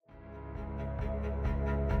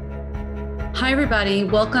Hi, everybody.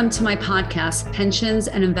 Welcome to my podcast, Pensions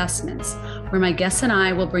and Investments, where my guests and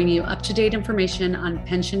I will bring you up-to-date information on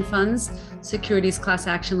pension funds, securities class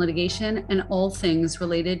action litigation, and all things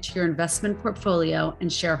related to your investment portfolio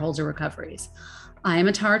and shareholder recoveries. I am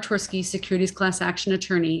Atara Tversky, securities class action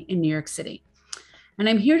attorney in New York City. And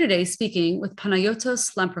I'm here today speaking with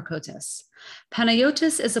Panayotis Lamprokotis.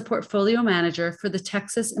 Panayotis is a portfolio manager for the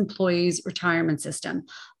Texas Employees Retirement System,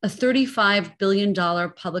 a $35 billion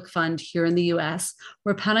public fund here in the US,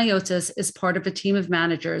 where Panayotis is part of a team of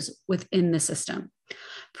managers within the system.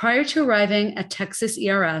 Prior to arriving at Texas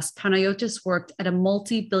ERS, Panayotis worked at a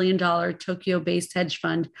multi-billion dollar Tokyo-based hedge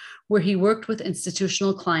fund where he worked with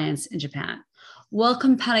institutional clients in Japan.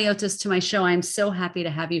 Welcome, Panayotis, to my show. I'm so happy to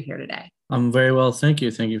have you here today. I'm very well, thank you.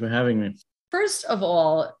 Thank you for having me. First of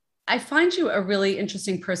all, I find you a really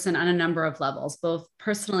interesting person on a number of levels, both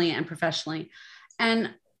personally and professionally.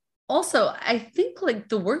 And also, I think like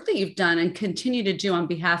the work that you've done and continue to do on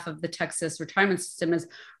behalf of the Texas retirement system is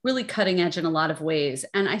really cutting edge in a lot of ways.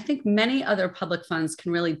 And I think many other public funds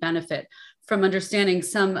can really benefit from understanding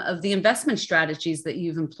some of the investment strategies that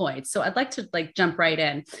you've employed. So I'd like to jump right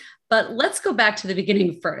in. But let's go back to the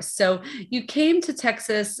beginning first. So you came to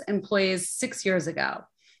Texas Employees 6 years ago.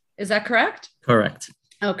 Is that correct? Correct.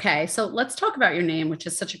 Okay, so let's talk about your name, which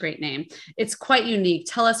is such a great name. It's quite unique.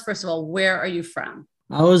 Tell us, first of all, where are you from?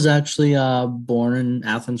 I was actually born in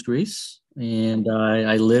Athens, Greece, and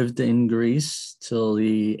I lived in Greece till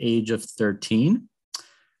the age of 13.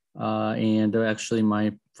 And actually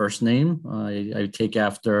my first name, I take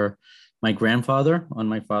after my grandfather on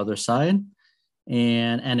my father's side.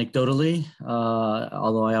 And anecdotally,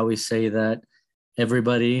 although I always say that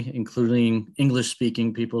everybody, including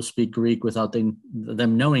English-speaking people, speak Greek without them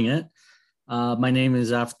knowing it, my name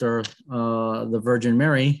is after the Virgin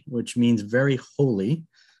Mary, which means very holy.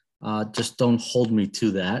 Just don't hold me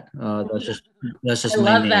to that. That's just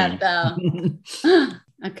my name. I love that, though.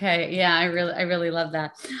 Okay, yeah, I really love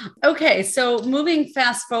that. Okay, so moving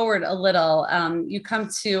fast forward a little, you come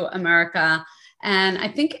to America. And I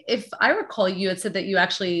think if I recall, you had said that you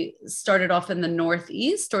actually started off in the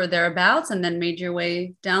Northeast or thereabouts and then made your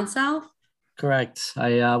way down south. Correct.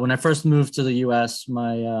 When I first moved to the U.S.,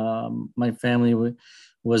 my family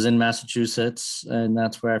was in Massachusetts, and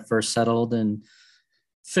that's where I first settled and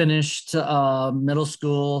finished middle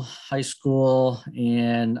school, high school,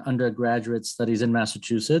 and undergraduate studies in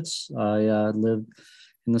Massachusetts. I lived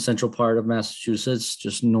in the central part of Massachusetts,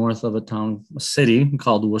 just north of a city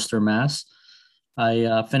called Worcester, Mass.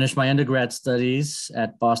 I finished my undergrad studies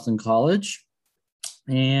at Boston College.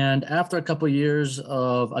 And after a couple of years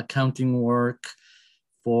of accounting work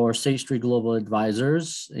for State Street Global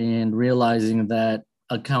Advisors and realizing that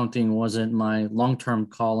accounting wasn't my long-term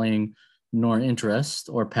calling nor interest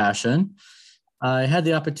or passion, I had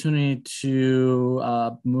the opportunity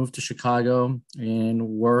to move to Chicago and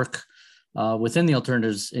work within the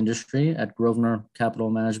alternatives industry at Grosvenor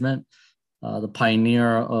Capital Management, the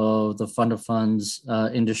pioneer of the fund of funds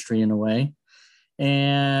industry in a way.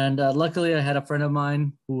 And luckily, I had a friend of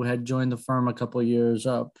mine who had joined the firm a couple of years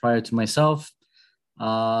prior to myself.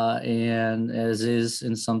 And as is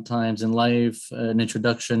in sometimes in life, an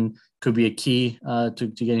introduction could be a key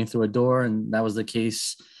to getting through a door. And that was the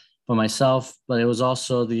case for myself. But it was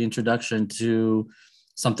also the introduction to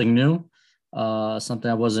something new, something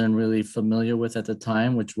I wasn't really familiar with at the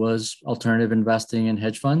time, which was alternative investing in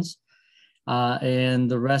hedge funds. And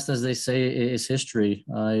the rest, as they say, is history.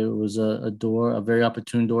 It was a very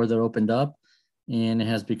opportune door that opened up, and it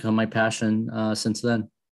has become my passion since then.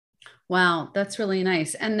 Wow, that's really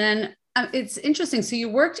nice. And then it's interesting. So you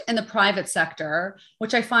worked in the private sector,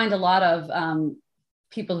 which I find a lot of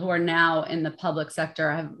people who are now in the public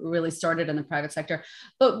sector have really started in the private sector.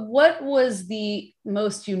 But what was the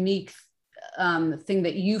most unique thing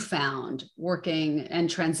that you found working and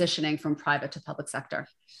transitioning from private to public sector?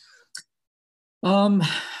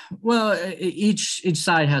 Well, each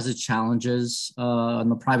side has its challenges. On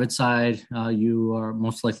the private side, you are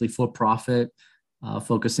most likely for profit,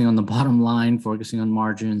 focusing on the bottom line, focusing on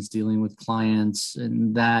margins, dealing with clients,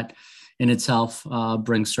 and that in itself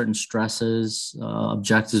brings certain stresses,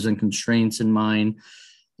 objectives, and constraints in mind.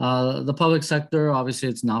 The public sector, obviously,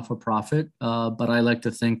 it's not for profit, but I like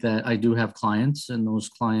to think that I do have clients, and those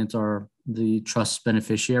clients are the trust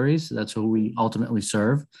beneficiaries. That's who we ultimately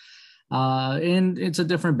serve. And it's a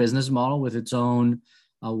different business model with its own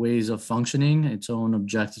ways of functioning, its own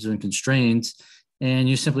objectives and constraints. And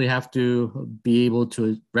you simply have to be able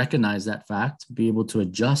to recognize that fact, be able to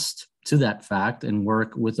adjust to that fact and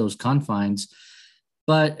work with those confines.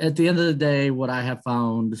 But at the end of the day, what I have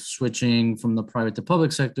found switching from the private to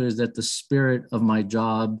public sector is that the spirit of my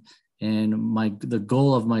job and the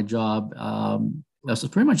goal of my job was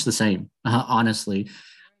pretty much the same, honestly.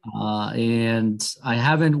 And I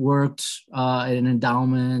haven't worked at an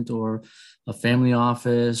endowment or a family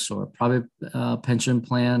office or a private pension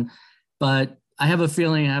plan, but I have a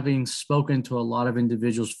feeling, having spoken to a lot of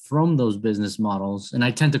individuals from those business models, and I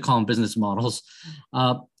tend to call them business models,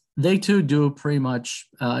 they too do pretty much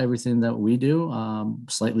everything that we do,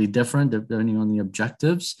 slightly different depending on the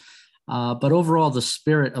objectives. But overall, the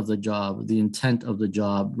spirit of the job, the intent of the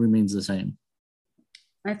job remains the same.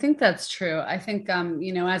 I think that's true. I think,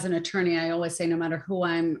 as an attorney, I always say no matter who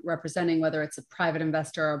I'm representing, whether it's a private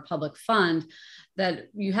investor or a public fund, that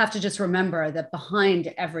you have to just remember that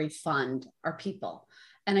behind every fund are people.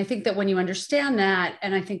 And I think that when you understand that,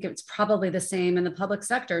 and I think it's probably the same in the public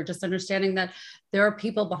sector, just understanding that there are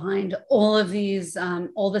people behind all of these,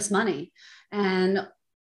 all this money. And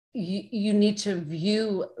you need to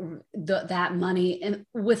view that money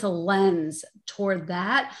with a lens toward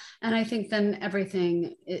that. And I think then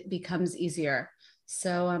everything, it becomes easier.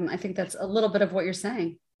 So I think that's a little bit of what you're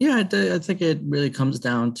saying. Yeah, I think it really comes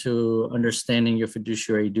down to understanding your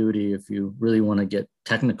fiduciary duty if you really want to get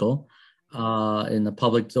technical. In the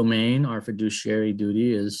public domain, our fiduciary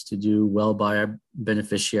duty is to do well by our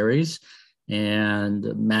beneficiaries and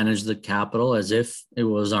manage the capital as if it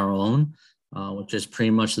was our own, which is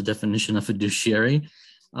pretty much the definition of fiduciary.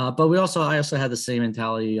 But I also had the same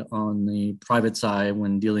mentality on the private side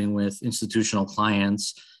when dealing with institutional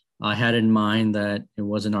clients. I had in mind that it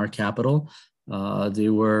wasn't our capital. They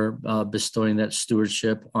were bestowing that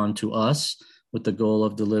stewardship onto us with the goal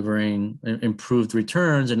of delivering improved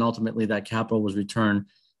returns, and ultimately that capital was returned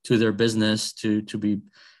to their business to be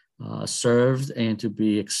served and to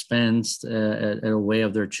be expensed at a way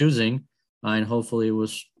of their choosing. And hopefully it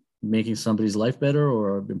was making somebody's life better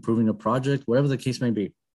or improving a project, whatever the case may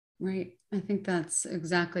be. Right. I think that's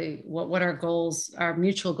exactly what our goals, our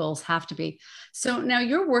mutual goals have to be. So now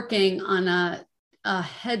you're working on a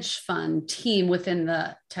hedge fund team within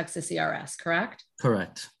the Texas ERS, correct?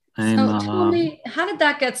 Correct. So tell me, how did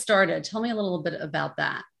that get started? Tell me a little bit about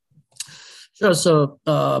that. Sure. So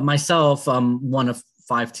myself, I'm one of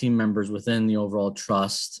 5 team members within the overall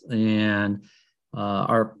trust, and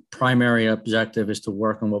our primary objective is to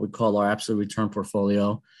work on what we call our absolute return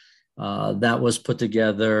portfolio. That was put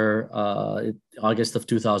together August of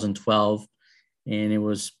 2012, and it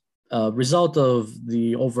was a result of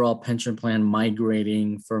the overall pension plan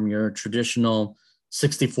migrating from your traditional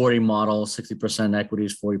 60-40 model, 60%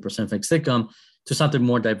 equities, 40% fixed income, to something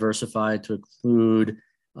more diversified to include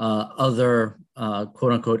other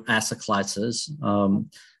quote unquote asset classes.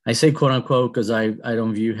 I say quote unquote because I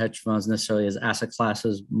don't view hedge funds necessarily as asset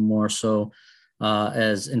classes, more so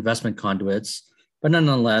as investment conduits. But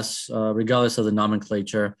nonetheless, regardless of the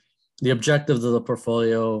nomenclature, the objective of the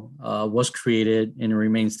portfolio was created and it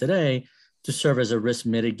remains today to serve as a risk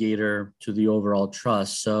mitigator to the overall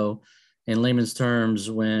trust. So in layman's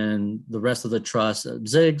terms, when the rest of the trust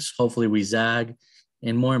zigs, hopefully we zag.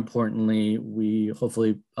 And more importantly, we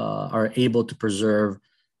hopefully are able to preserve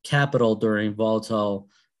capital during volatile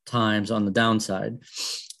times on the downside.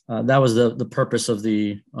 That was the purpose of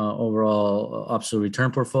the overall absolute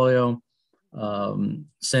return portfolio.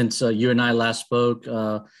 Since you and I last spoke,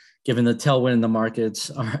 given the tailwind in the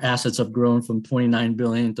markets, our assets have grown from 29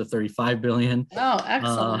 billion to 35 billion. Oh,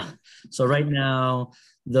 excellent. So right now,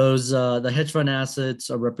 the hedge fund assets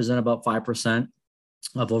represent about 5%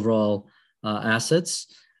 of overall assets.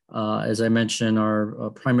 As I mentioned,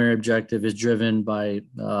 our primary objective is driven by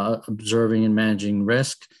observing and managing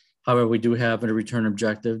risk. However, we do have a return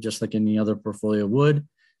objective, just like any other portfolio would,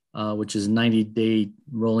 which is 90-day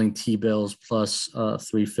rolling T-bills plus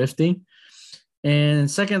 350. And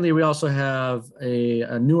secondly, we also have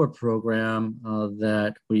a newer program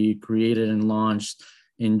that we created and launched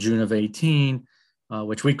in June of 18,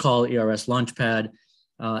 which we call ERS Launchpad.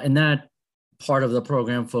 And that part of the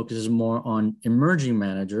program focuses more on emerging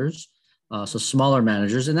managers, so smaller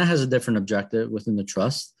managers, and that has a different objective within the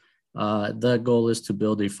trust. The goal is to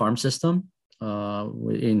build a farm system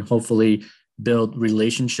and hopefully build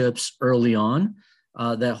relationships early on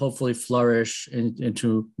that hopefully flourish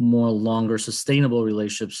into more longer sustainable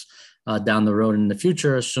relationships down the road in the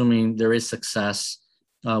future, assuming there is success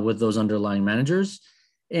with those underlying managers.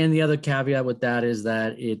 And the other caveat with that is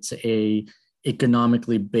that it's a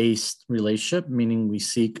economically based relationship, meaning we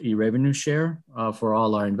seek a revenue share for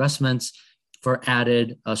all our investments for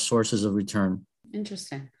added sources of return.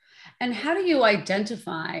 Interesting. And how do you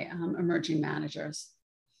identify emerging managers?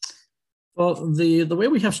 Well, the way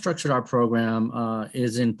we have structured our program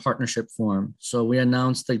is in partnership form. So we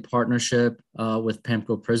announced a partnership with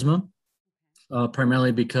PAMCO Prisma.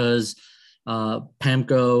 primarily because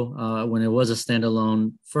PAMCO, when it was a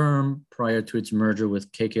standalone firm prior to its merger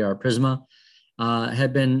with KKR Prisma,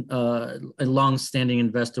 had been a long-standing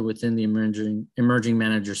investor within the emerging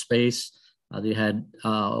manager space. They had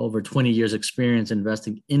over 20 years experience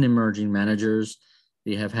investing in emerging managers.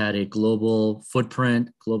 They have had a global footprint,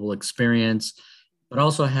 global experience, but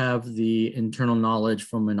also have the internal knowledge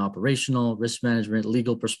from an operational, risk management,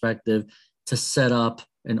 legal perspective to set up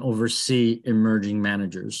and oversee emerging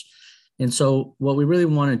managers. And so what we really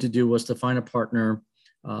wanted to do was to find a partner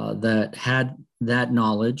that had that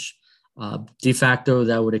knowledge, de facto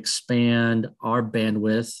that would expand our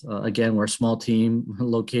bandwidth. Again, we're a small team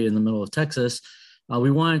located in the middle of Texas.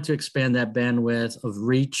 We wanted to expand that bandwidth of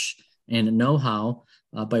reach and know-how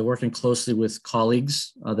by working closely with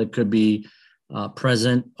colleagues that could be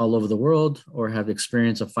present all over the world or have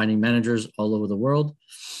experience of finding managers all over the world.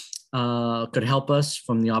 Could help us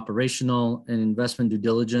from the operational and investment due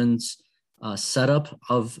diligence setup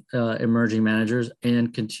of emerging managers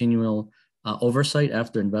and continual oversight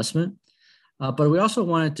after investment. But we also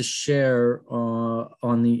wanted to share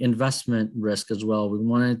on the investment risk as well. We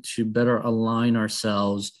wanted to better align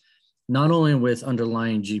ourselves not only with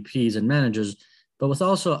underlying GPs and managers, but with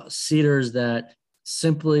also seeders that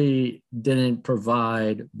simply didn't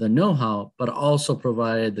provide the know-how, but also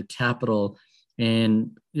provided the capital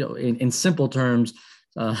and, in simple terms,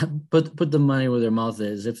 put the money where their mouth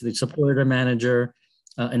is. If they supported a manager,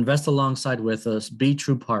 invest alongside with us, be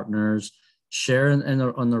true partners, share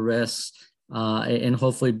on the risks, and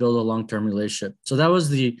hopefully build a long-term relationship. So that was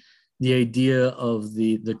the idea of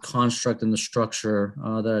the construct and the structure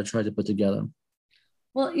that I tried to put together.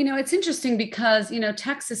 Well, it's interesting because,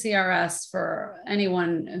 Texas ERS, for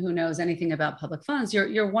anyone who knows anything about public funds,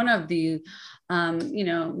 you're one of the,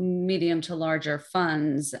 medium to larger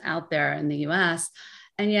funds out there in the US.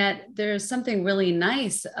 And yet there's something really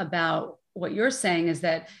nice about what you're saying is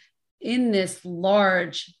that in this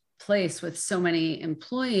large place with so many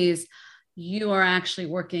employees, you are actually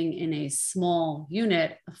working in a small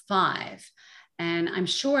unit of 5. And I'm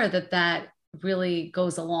sure that really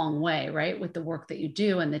goes a long way, right? With the work that you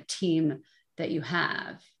do and the team that you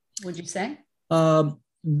have, would you say?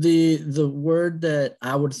 The word that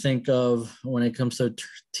I would think of when it comes to a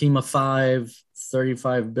team of 5,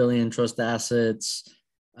 35 billion trust assets,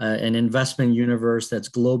 an investment universe that's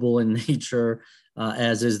global in nature,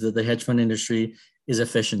 as is the hedge fund industry, is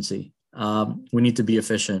efficiency. We need to be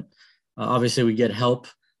efficient. Obviously, we get help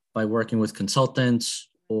by working with consultants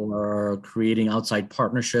or creating outside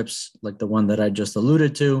partnerships like the one that I just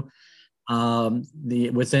alluded to.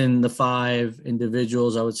 Within the 5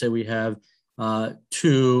 individuals, I would say we have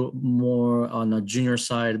 2 more on the junior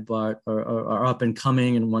side, but are up and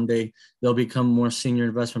coming, and one day they'll become more senior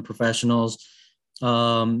investment professionals.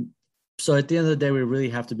 So at the end of the day, we really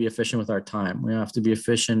have to be efficient with our time. We have to be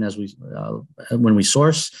efficient when we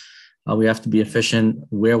source. We have to be efficient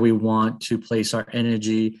where we want to place our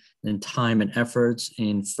energy and time and efforts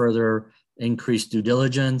in further increase due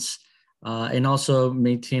diligence, and also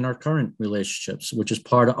maintain our current relationships, which is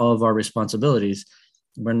part of our responsibilities.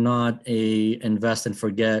 We're not a invest and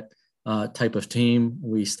forget type of team.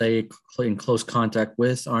 We stay in close contact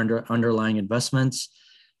with our underlying investments.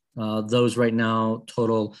 Those right now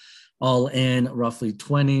total all in roughly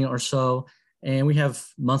 20 or so. And we have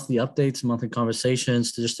monthly updates, monthly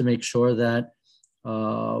conversations to make sure that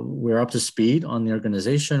we're up to speed on the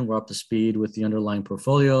organization. We're up to speed with the underlying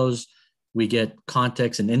portfolios. We get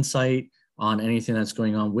context and insight on anything that's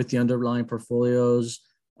going on with the underlying portfolios,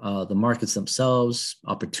 the markets themselves,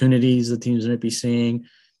 opportunities the teams might be seeing,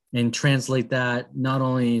 and translate that not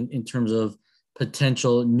only in terms of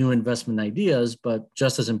potential new investment ideas, but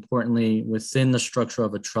just as importantly, within the structure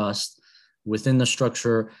of a trust, within the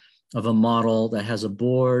structure of a model that has a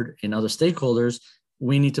board and other stakeholders,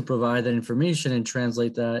 we need to provide that information and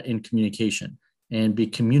translate that in communication and be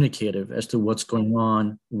communicative as to what's going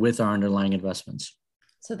on with our underlying investments.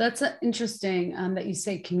 So that's interesting that you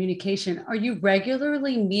say communication. Are you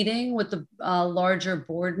regularly meeting with the larger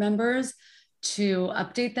board members to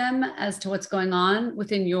update them as to what's going on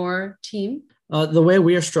within your team? The way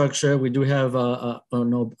we are structured, we do have a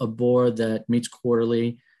board that meets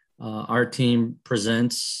quarterly. Our team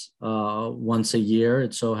presents once a year.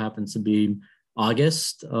 It so happens to be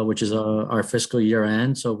August, which is our fiscal year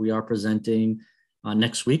end. So we are presenting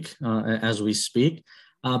next week as we speak.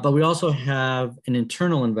 But we also have an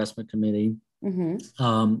internal investment committee.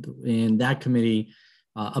 Mm-hmm. And that committee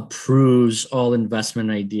approves all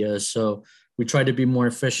investment ideas. So we try to be more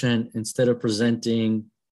efficient instead of presenting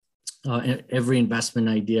every investment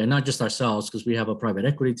idea, not just ourselves, because we have a private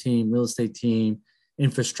equity team, real estate team,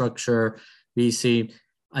 infrastructure. VC.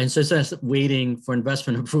 And so instead of waiting for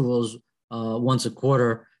investment approvals once a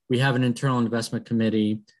quarter, we have an internal investment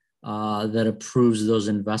committee that approves those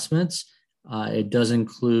investments. It does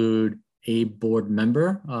include a board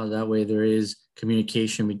member. That way there is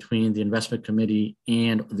communication between the investment committee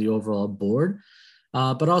and the overall board.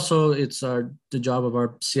 But also it's the job of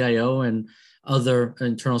our CIO and other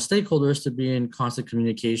internal stakeholders to be in constant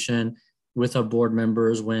communication with our board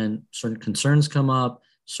members when certain concerns come up,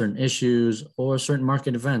 certain issues, or certain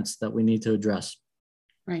market events that we need to address.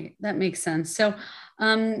 Right, that makes sense. So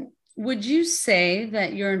would you say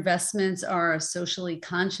that your investments are socially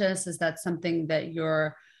conscious? Is that something that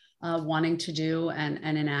you're wanting to do and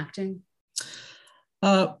enacting?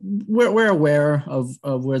 We're aware of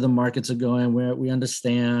where the markets are going, where we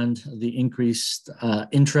understand the increased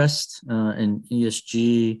interest in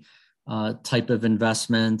ESG type of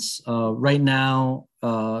investments. Right now,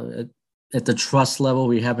 at the trust level,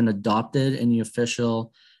 we haven't adopted any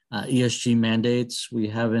official ESG mandates. We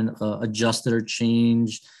haven't adjusted or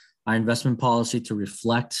changed our investment policy to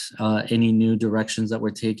reflect any new directions that we're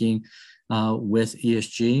taking with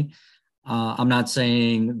ESG. I'm not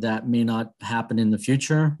saying that may not happen in the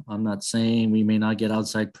future. I'm not saying we may not get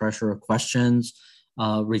outside pressure or questions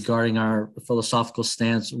regarding our philosophical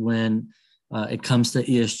stance when it comes to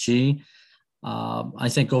ESG. I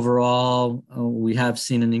think overall, we have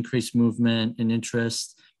seen an increased movement and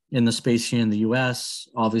interest in the space here in the US.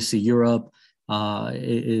 Obviously, Europe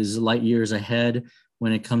is light years ahead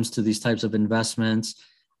when it comes to these types of investments.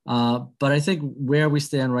 But I think where we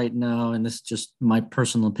stand right now, and this is just my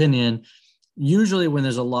personal opinion, usually when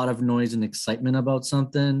there's a lot of noise and excitement about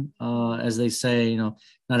something, as they say, not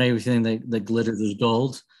everything that glitters is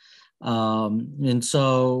gold. And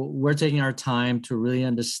so we're taking our time to really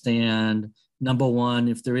understand, number one,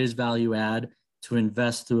 if there is value add to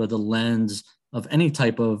invest through the lens of any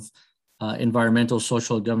type of environmental,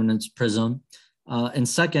 social governance prism. And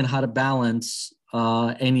second, how to balance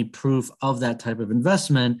any proof of that type of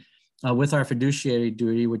investment with our fiduciary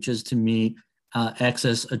duty, which is to meet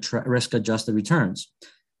excess risk-adjusted returns.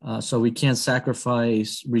 So we can't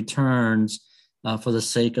sacrifice returns for the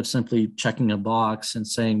sake of simply checking a box and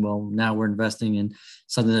saying, well, now we're investing in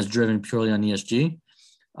something that's driven purely on ESG.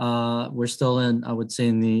 We're still I would say,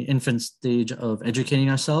 in the infant stage of educating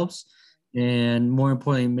ourselves, and more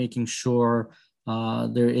importantly, making sure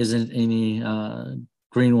there isn't any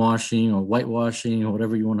greenwashing or whitewashing or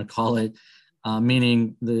whatever you want to call it,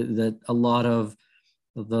 meaning that a lot of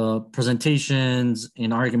the presentations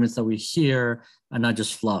and arguments that we hear are not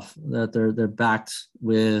just fluff, that they're backed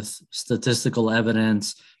with statistical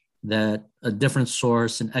evidence that a different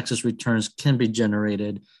source and excess returns can be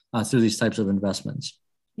generated through these types of investments.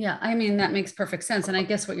 Yeah, I mean, that makes perfect sense. And I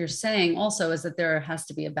guess what you're saying also is that there has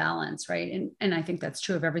to be a balance, right? And I think that's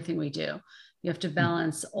true of everything we do. You have to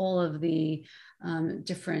balance all of the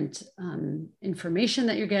different information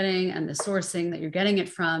that you're getting and the sourcing that you're getting it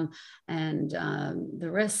from, and the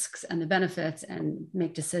risks and the benefits, and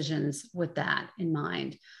make decisions with that in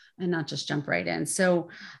mind and not just jump right in. So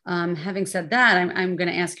having said that, I'm going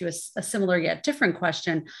to ask you a similar yet different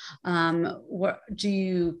question. What do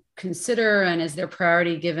you consider, and is there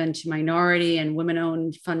priority given to minority and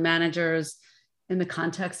women-owned fund managers in the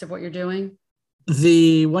context of what you're doing?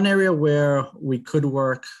 The one area where we could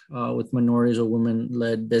work with minorities or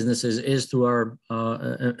women-led businesses is through our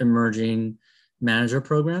emerging manager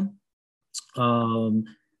program.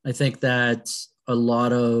 I think that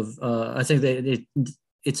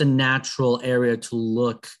it's a natural area to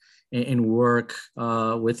look and work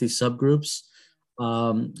with these subgroups.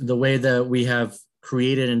 The way that we have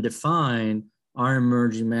created and defined our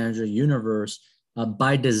emerging manager universe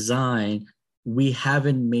by design, we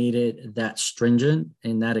haven't made it that stringent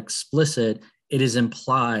and that explicit. It is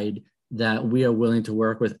implied that we are willing to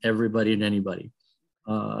work with everybody and anybody.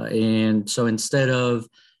 And so instead of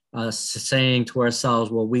saying to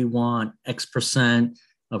ourselves, well, we want X percent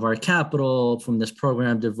of our capital from this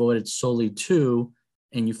program devoted solely to,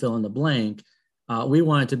 and you fill in the blank, we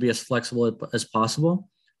want it to be as flexible as possible.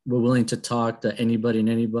 We're willing to talk to anybody and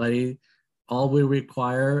anybody. All we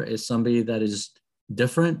require is somebody that is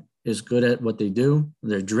different, is good at what they do,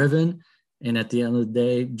 they're driven, and at the end of the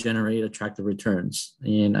day, generate attractive returns.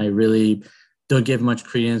 And I really don't give much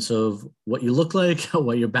credence of what you look like,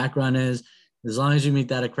 what your background is. As long as you meet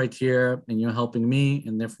that criteria and you're helping me,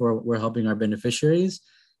 and therefore we're helping our beneficiaries,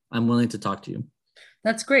 I'm willing to talk to you.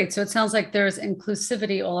 That's great. So it sounds like there's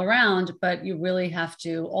inclusivity all around, but you really have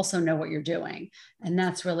to also know what you're doing. And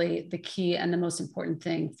that's really the key and the most important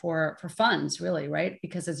thing for funds, really, right?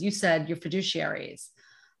 Because as you said, you're fiduciaries.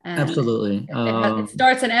 And absolutely. it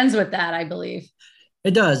starts and ends with that, I believe.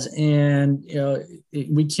 It does, and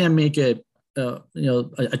we can't make it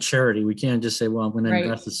a charity. We can't just say, well, I'm going to Right.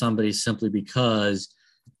 invest in somebody simply because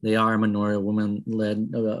they are a minority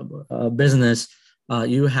woman-led business.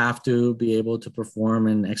 You have to be able to perform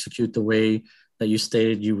and execute the way that you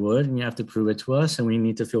stated you would, and you have to prove it to us. And we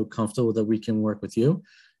need to feel comfortable that we can work with you.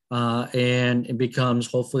 And it becomes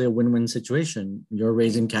hopefully a win-win situation. You're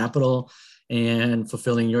raising capital and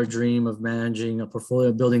fulfilling your dream of managing a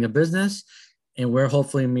portfolio, building a business. And we're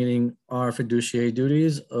hopefully meeting our fiduciary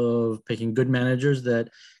duties of picking good managers that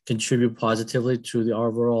contribute positively to the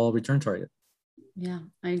overall return target. Yeah,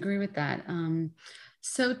 I agree with that.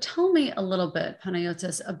 So tell me a little bit,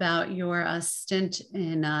 Panayotis, about your stint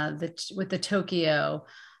in with the Tokyo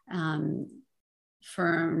um,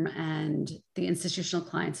 firm and the institutional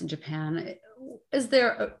clients in Japan. Is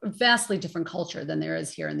there a vastly different culture than there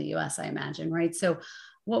is here in the US, I imagine, right? So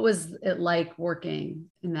what was it like working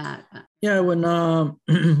in that? Yeah, when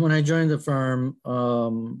when I joined the firm,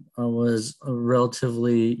 I was a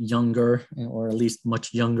relatively younger, or at least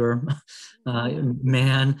much younger,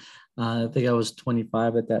 man. I think I was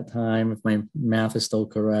 25 at that time, if my math is still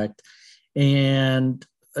correct. And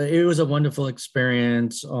it was a wonderful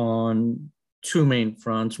experience on two main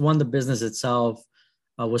fronts. One, the business itself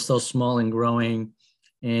was still small and growing,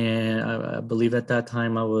 and I believe at that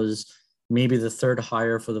time I was maybe the third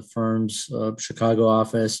hire for the firm's Chicago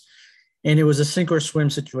office, and it was a sink or swim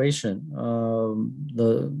situation.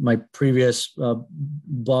 My previous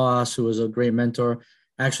boss, who was a great mentor,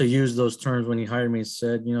 actually used those terms when he hired me. He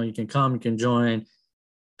said, you can come, you can join,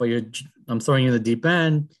 but I'm throwing you in the deep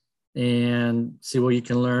end and see what you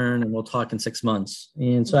can learn, and we'll talk in 6 months.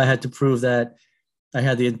 And so I had to prove that I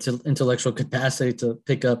had the intellectual capacity to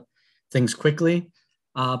pick up things quickly.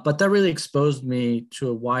 But that really exposed me to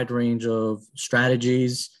a wide range of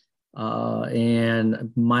strategies,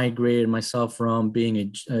 and migrated myself from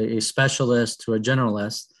being a specialist to a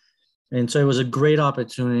generalist. And so it was a great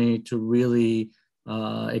opportunity to really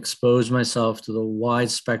expose myself to the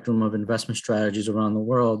wide spectrum of investment strategies around the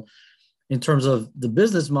world. In terms of the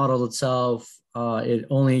business model itself, it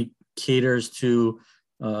only caters to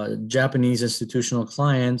Japanese institutional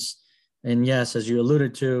clients. And yes, as you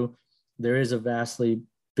alluded to, there is a vastly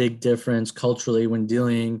big difference culturally when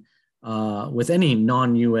dealing with any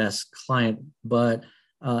non-US client, but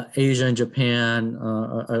Asia and Japan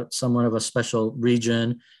are somewhat of a special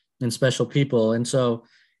region and special people. And so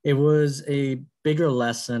it was a bigger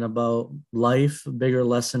lesson about life, a bigger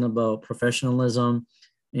lesson about professionalism,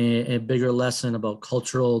 a bigger lesson about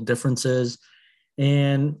cultural differences.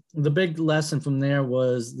 And the big lesson from there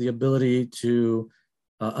was the ability to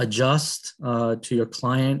adjust to your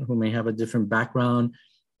client who may have a different background,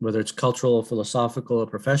 whether it's cultural, philosophical, or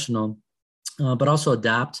professional, but also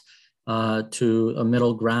adapt to a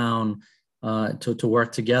middle ground to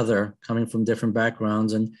work together, coming from different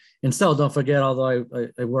backgrounds. And still, don't forget, although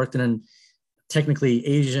I worked in an technically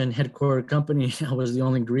Asian headquartered company, I was the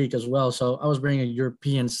only Greek as well. So I was bringing a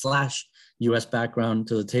European/US background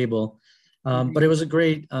to the table. But it was a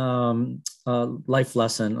great life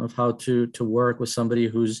lesson of how to work with somebody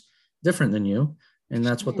who's different than you. And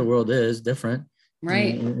that's what the world is, different.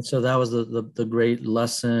 Right. And so that was the great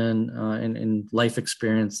lesson and life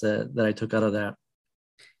experience that I took out of that.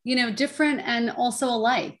 Different and also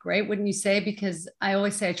alike, right? Wouldn't you say? Because I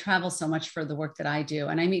always say I travel so much for the work that I do,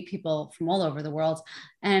 and I meet people from all over the world,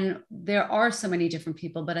 and there are so many different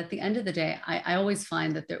people. But at the end of the day, I always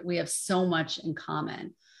find that we have so much in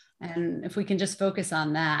common. And if we can just focus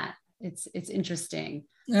on that, it's interesting.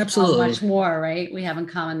 Absolutely. How much more, right, we have in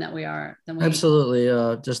common than we. Absolutely.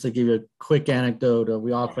 Just to give you a quick anecdote,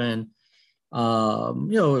 we often,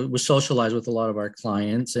 we socialize with a lot of our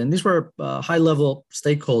clients, and these were high-level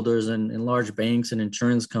stakeholders in large banks and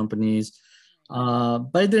insurance companies.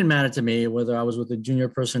 But it didn't matter to me whether I was with a junior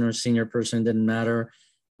person or a senior person. It didn't matter.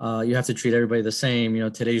 You have to treat everybody the same.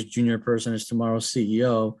 Today's junior person is tomorrow's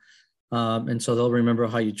CEO. And so they'll remember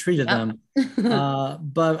how you treated them.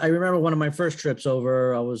 But I remember one of my first trips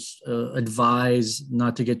over, I was advised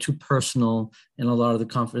not to get too personal in a lot of the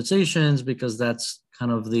conversations because that's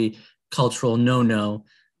kind of the cultural no-no.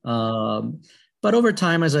 But over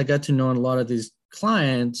time, as I got to know a lot of these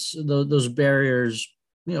clients, those barriers,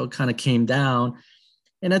 kind of came down.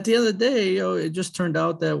 And at the end of the day, it just turned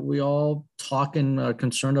out that we all talk and are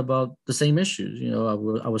concerned about the same issues. I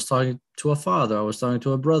was talking to a father, I was talking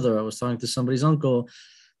to a brother, I was talking to somebody's uncle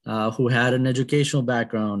who had an educational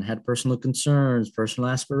background, had personal concerns, personal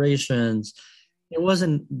aspirations. It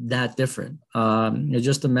wasn't that different. It's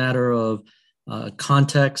just a matter of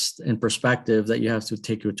context and perspective that you have to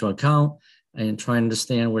take into account and try and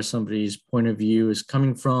understand where somebody's point of view is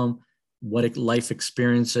coming from, what life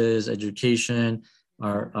experiences, education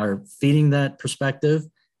are feeding that perspective,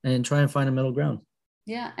 and try and find a middle ground.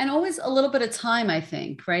 Yeah. And always a little bit of time, I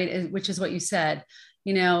think, right? Which is what you said.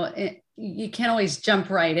 You can't always jump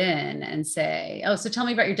right in and say, oh, so tell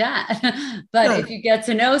me about your dad. But if you get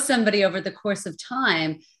to know somebody over the course of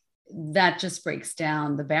time, that just breaks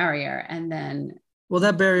down the barrier. And then. Well,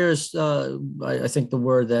 that barrier is, I think the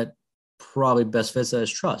word that probably best fits that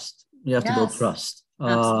is trust. You have to build trust.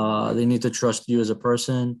 They need to trust you as a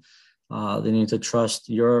person. They need to trust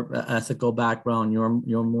your ethical background,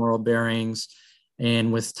 your moral bearings.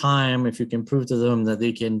 And with time, if you can prove to them that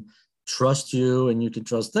they can trust you and you can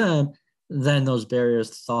trust them, then those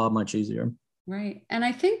barriers thaw much easier. Right. And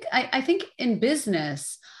I think in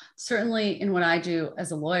business, certainly in what I do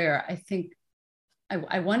as a lawyer,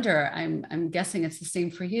 I wonder, I'm guessing it's the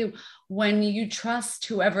same for you. When you trust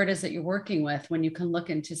whoever it is that you're working with, when you can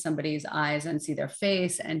look into somebody's eyes and see their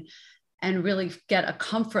face and really get a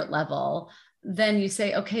comfort level, then you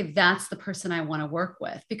say, okay, that's the person I want to work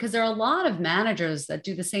with. Because there are a lot of managers that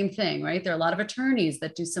do the same thing, right? There are a lot of attorneys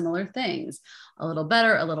that do similar things, a little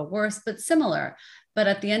better, a little worse, but similar. But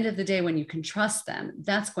at the end of the day, when you can trust them,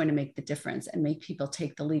 that's going to make the difference and make people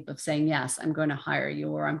take the leap of saying, yes, I'm going to hire you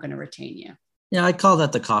or I'm going to retain you. Yeah, I call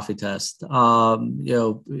that the coffee test. At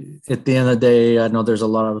the end of the day, I know there's a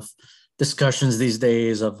lot of discussions these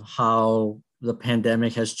days of how the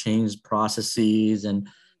pandemic has changed processes and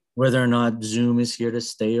whether or not Zoom is here to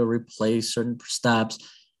stay or replace certain steps.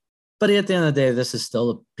 But at the end of the day, this is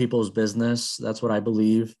still people's business. That's what I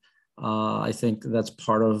believe. I think that's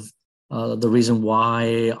part of the reason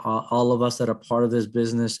why all of us that are part of this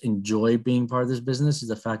business enjoy being part of this business is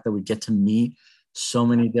the fact that we get to meet so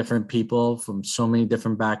many different people from so many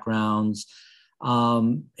different backgrounds.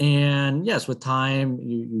 And yes, with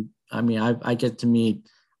time, I get to meet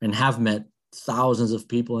and have met thousands of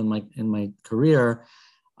people in my career.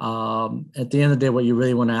 At the end of the day, what you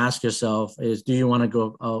really want to ask yourself is, do you want to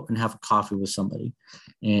go out and have a coffee with somebody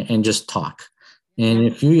and just talk? And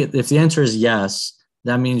if the answer is yes,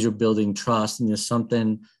 that means you're building trust and there's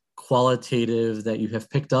something qualitative that you have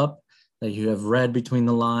picked up, that you have read between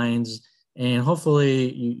the lines, and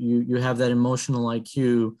hopefully you have that emotional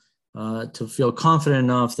IQ to feel confident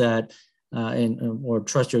enough that or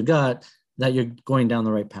trust your gut that you're going down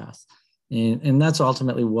the right path. And that's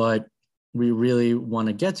ultimately what we really want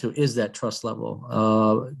to get to, is that trust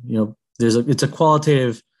level. It's a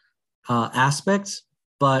qualitative aspect,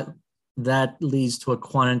 but that leads to a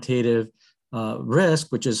quantitative risk,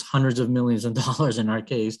 which is hundreds of millions of dollars in our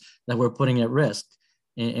case that we're putting at risk,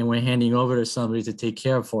 and we're handing over to somebody to take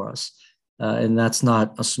care of for us. And that's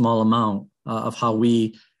not a small amount of how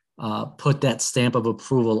we put that stamp of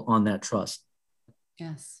approval on that trust.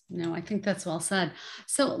 Yes, no, I think that's well said.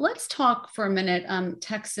 So let's talk for a minute.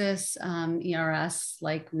 Texas ERS,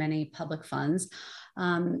 like many public funds,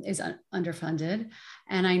 is underfunded.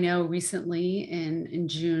 And I know recently in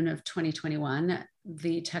June of 2021,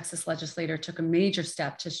 the Texas legislature took a major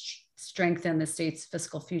step to strengthen the state's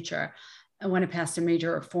fiscal future when it passed a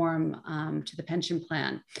major reform to the pension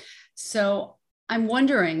plan. So I'm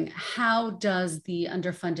wondering, how does the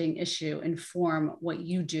underfunding issue inform what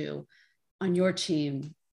you do on your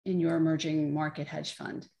team in your emerging market hedge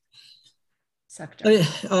fund sector?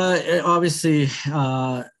 It obviously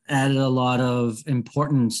added a lot of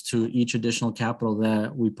importance to each additional capital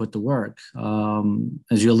that we put to work.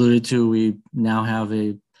 As you alluded to, we now have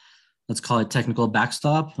let's call it technical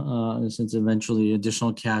backstop, since eventually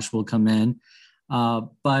additional cash will come in.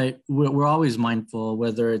 But we're always mindful,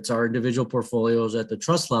 whether it's our individual portfolios at the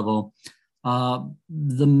trust level,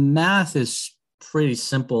 the math is pretty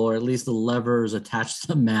simple, or at least the levers attached to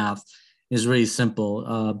the math is really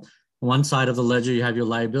simple. One side of the ledger, you have your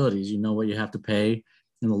liabilities. You know what you have to pay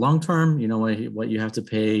in the long term. You know what you have to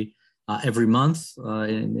pay every month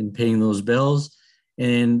in paying those bills.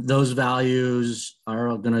 And those values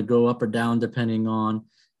are going to go up or down depending on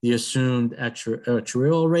the assumed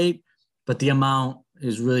actuarial rate. But the amount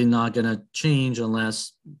is really not going to change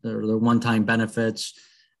unless there are one-time benefits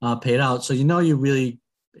paid out. So you really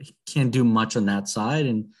can't do much on that side.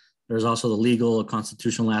 And there's also the legal or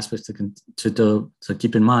constitutional aspects to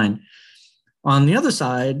keep in mind. On the other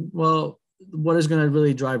side, well, what is going to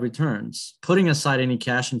really drive returns? Putting aside any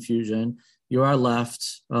cash infusion, you are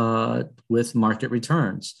left with market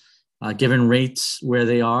returns. Given rates where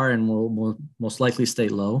they are and will most likely stay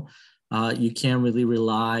low, you can't really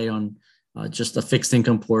rely on just a fixed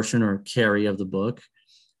income portion or carry of the book.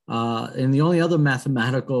 And the only other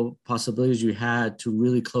mathematical possibilities you had to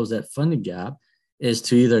really close that funding gap is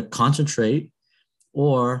to either concentrate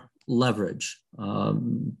or leverage,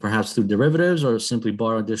 perhaps through derivatives or simply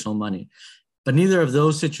borrow additional money. But neither of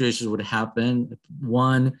those situations would happen.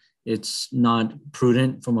 One, it's not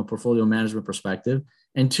prudent from a portfolio management perspective.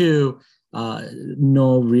 And two,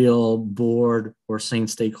 no real board or sane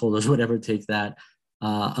stakeholders would ever take that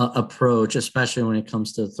approach, especially when it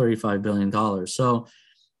comes to $35 billion. So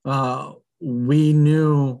we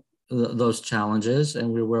knew those challenges,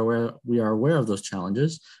 and we are aware of those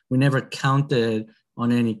challenges. We never counted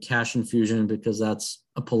on any cash infusion because that's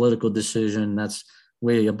a political decision that's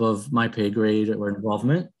way above my pay grade or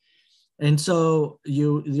involvement. And so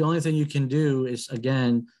the only thing you can do is,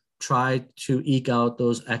 again, try to eke out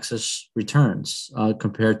those excess returns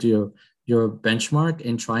compared to your benchmark,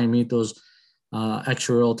 and try and meet those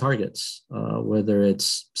actuarial targets, whether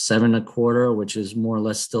it's 7.25, which is more or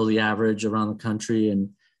less still the average around the country, and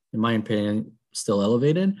in my opinion, still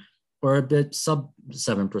elevated, or a bit sub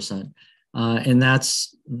 7%. And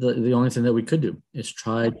that's the only thing that we could do, is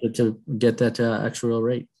try to get that actuarial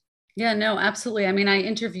rate. Yeah, no, absolutely. I mean, I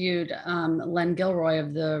interviewed Len Gilroy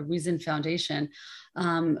of the Reason Foundation,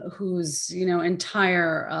 whose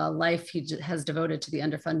entire life he has devoted to the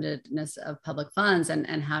underfundedness of public funds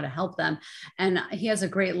and how to help them. And he has a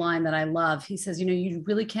great line that I love. He says, you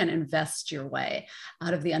really can't invest your way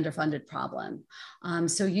out of the underfunded problem.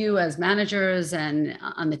 So you, as managers and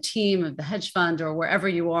on the team of the hedge fund or wherever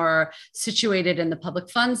you are situated in the public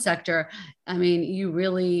fund sector, I mean,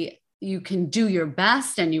 you can do your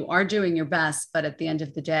best, and you are doing your best, but at the end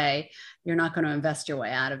of the day, you're not going to invest your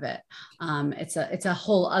way out of it. It's a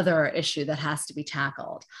whole other issue that has to be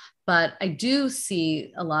tackled. But I do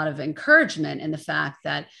see a lot of encouragement in the fact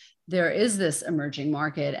that there is this emerging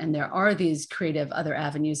market, and there are these creative other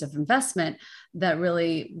avenues of investment that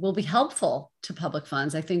really will be helpful to public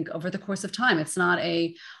funds, I think, over the course of time. It's not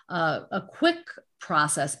a quick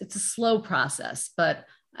process. It's a slow process, but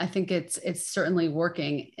I think it's certainly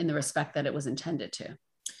working in the respect that it was intended to.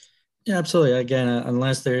 Yeah, absolutely. Again,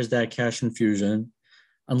 unless there's that cash infusion,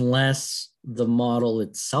 unless the model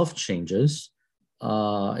itself changes,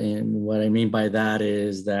 and what I mean by that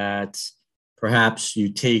is that perhaps you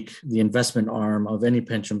take the investment arm of any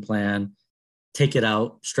pension plan, take it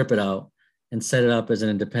out, strip it out, and set it up as an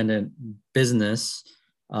independent business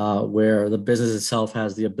where the business itself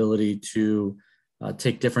has the ability to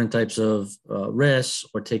take different types of risks,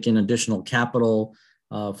 or take in additional capital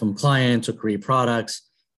from clients, or create products,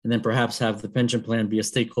 and then perhaps have the pension plan be a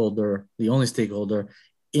stakeholder, the only stakeholder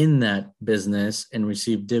in that business, and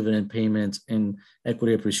receive dividend payments and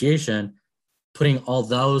equity appreciation. Putting all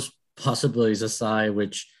those possibilities aside,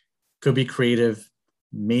 which could be creative,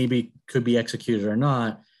 maybe could be executed or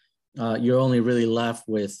not, you're only really left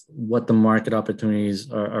with what the market opportunities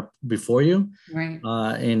are before you. Right.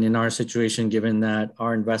 And in our situation, given that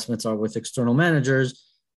our investments are with external managers,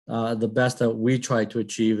 the best that we try to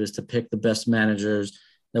achieve is to pick the best managers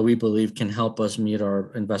that we believe can help us meet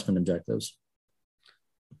our investment objectives.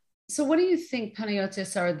 So what do you think,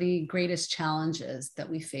 Panagiotis, are the greatest challenges that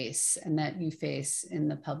we face and that you face in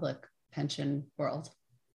the public pension world?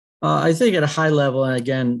 I think at a high level, and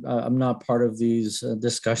again, I'm not part of these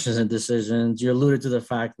discussions and decisions, you alluded to the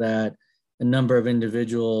fact that a number of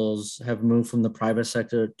individuals have moved from the private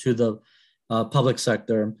sector to the public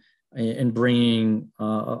sector, and bringing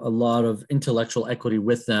a lot of intellectual equity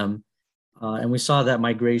with them. And we saw that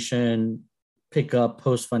migration pick up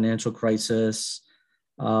post-financial crisis.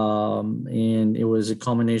 And it was a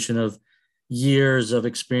culmination of years of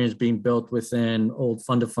experience being built within old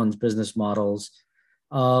fund of funds business models.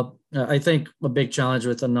 I think a big challenge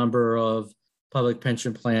with a number of public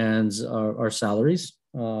pension plans are salaries.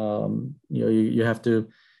 You have to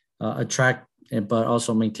attract but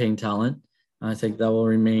also maintain talent. I think that will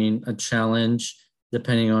remain a challenge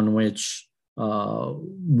depending on which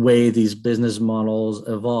way these business models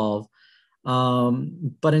evolve.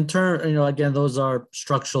 But in turn, again, those are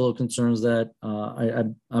structural concerns that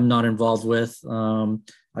I'm not involved with.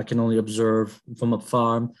 I can only observe from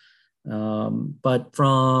afar. But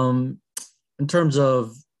in terms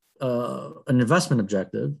of an investment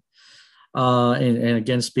objective, and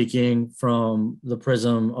again, speaking from the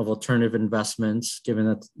prism of alternative investments, given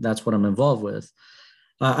that that's what I'm involved with,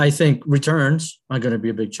 I think returns are going to be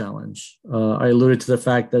a big challenge. I alluded to the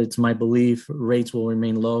fact that it's my belief rates will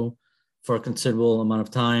remain low for a considerable amount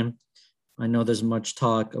of time. I know there's much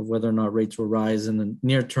talk of whether or not rates will rise in the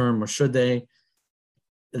near term, or should they.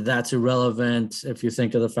 That's irrelevant if you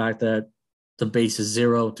think of the fact that the base is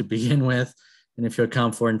zero to begin with. And if you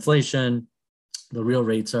account for inflation, the real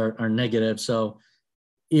rates are negative. So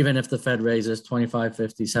even if the Fed raises 25,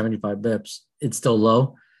 50, 75 bips, it's still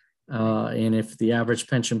low. And if the average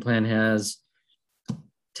pension plan has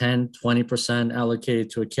 10, 20% allocated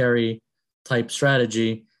to a carry type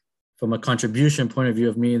strategy, from a contribution point of view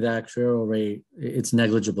of me, the actuarial rate, it's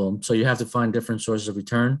negligible. So you have to find different sources of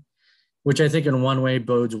return, which I think in one way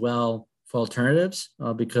bodes well for alternatives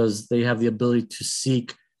because they have the ability to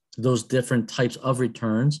seek those different types of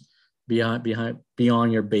returns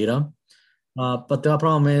beyond your beta. But the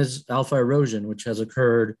problem is alpha erosion, which has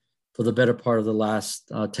occurred for the better part of the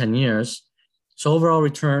last 10 years. So overall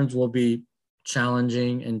returns will be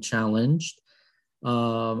challenging and challenged.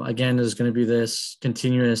 Again, there's going to be this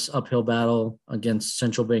continuous uphill battle against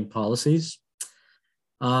central bank policies.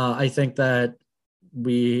 I think that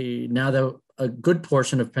now that a good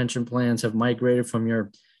portion of pension plans have migrated from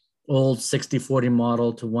your old 60-40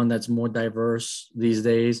 model to one that's more diverse these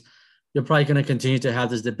days, you're probably going to continue to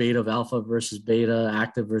have this debate of alpha versus beta,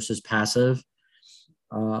 active versus passive.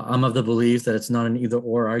 I'm of the belief that it's not an either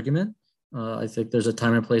or argument. I think there's a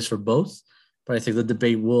time and place for both, but I think the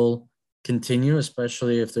debate will continue,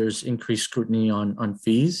 especially if there's increased scrutiny on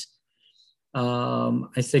fees.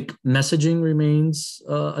 I think messaging remains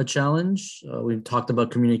a challenge. We've talked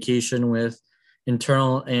about communication with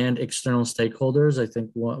internal and external stakeholders. I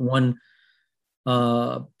think one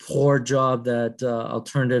poor job that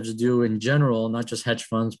alternatives do in general, not just hedge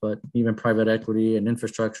funds, but even private equity and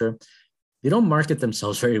infrastructure, they don't market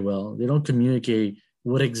themselves very well. They don't communicate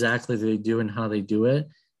what exactly they do and how they do it,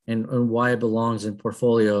 and why it belongs in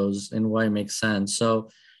portfolios and why it makes sense. So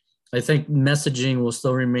I think messaging will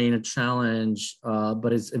still remain a challenge,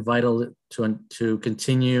 but it's vital to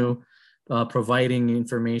continue providing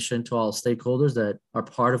information to all stakeholders that are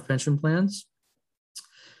part of pension plans.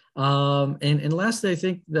 And lastly, I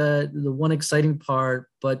think that the one exciting part,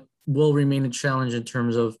 but will remain a challenge in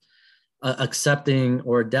terms of accepting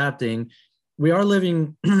or adapting, we are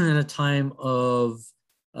living in a time of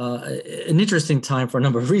an interesting time for a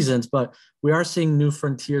number of reasons, but we are seeing new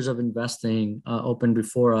frontiers of investing open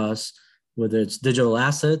before us, whether it's digital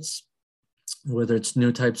assets, whether it's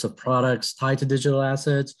new types of products tied to digital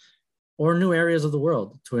assets, or new areas of the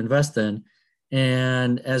world to invest in.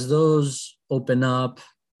 And as those open up,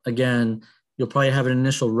 again, you'll probably have an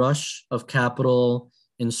initial rush of capital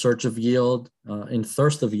in search of yield, in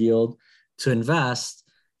thirst of yield to invest.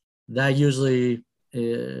 That usually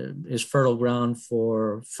is fertile ground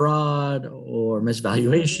for fraud or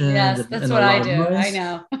misvaluation. Yes, that's what I do. I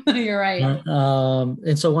know. You're right.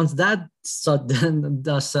 And so once that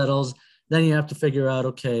dust settles, then you have to figure out,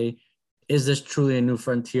 okay, is this truly a new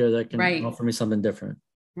frontier that can offer me something different?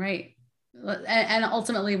 Right. And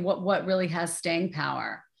ultimately what really has staying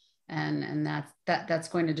power. And that's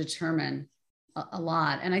going to determine a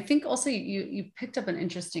lot. And I think also you picked up an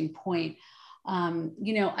interesting point.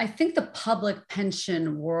 I think the public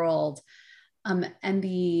pension world and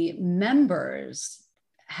the members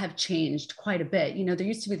have changed quite a bit. There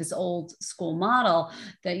used to be this old school model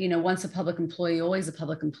that, once a public employee, always a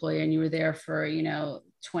public employee, and you were there for,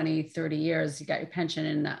 20, 30 years, you got your pension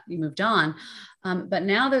and you moved on. But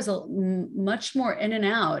now there's a much more in and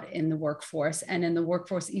out in the workforce, and in the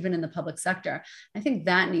workforce, even in the public sector. I think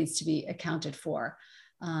that needs to be accounted for,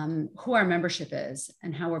 who our membership is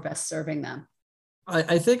and how we're best serving them.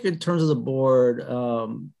 I think in terms of the board,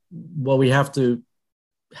 what we have to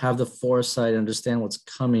have the foresight and understand what's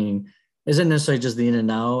coming isn't necessarily just the in and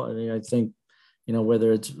out. I mean, I think,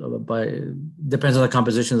 whether it's depends on the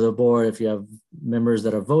composition of the board. If you have members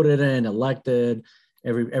that are voted in, elected,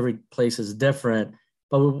 every place is different.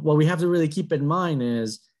 But what we have to really keep in mind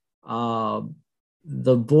is the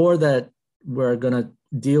board that we're going to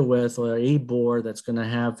deal with, or a board that's going to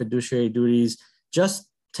have fiduciary duties just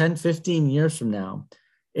 10, 15 years from now,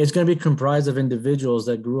 it's going to be comprised of individuals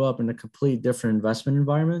that grew up in a complete different investment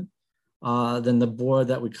environment than the board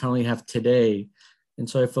that we currently have today. And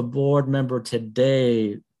so if a board member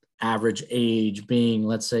today, average age being,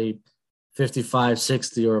 let's say, 55,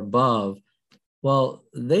 60 or above, well,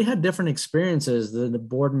 they had different experiences than the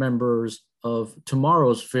board members of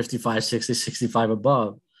tomorrow's 55, 60, 65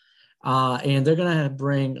 above. And they're going to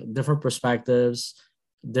bring different perspectives,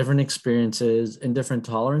 different experiences, and different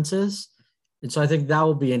tolerances. And so I think that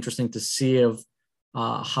will be interesting to see of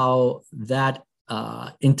how that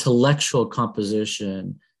intellectual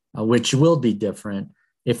composition, which will be different,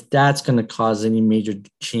 if that's going to cause any major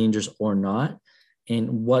changes or not,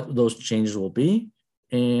 and what those changes will be,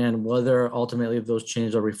 and whether ultimately those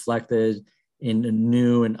changes are reflected in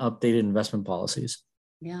new and updated investment policies.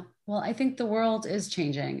 Yeah. Well, I think the world is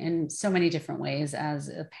changing in so many different ways as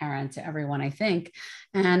a parent to everyone, I think,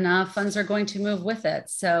 and funds are going to move with it.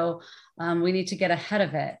 So we need to get ahead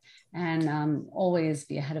of it and always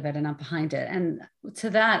be ahead of it and not behind it. And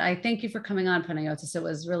to that, I thank you for coming on, Panagiotis. It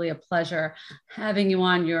was really a pleasure having you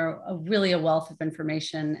on. You're really a wealth of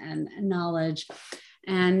information and knowledge,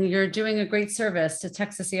 and you're doing a great service to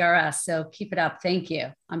Texas ERS. So keep it up. Thank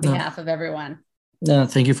you on behalf of everyone.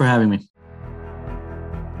 Thank you for having me.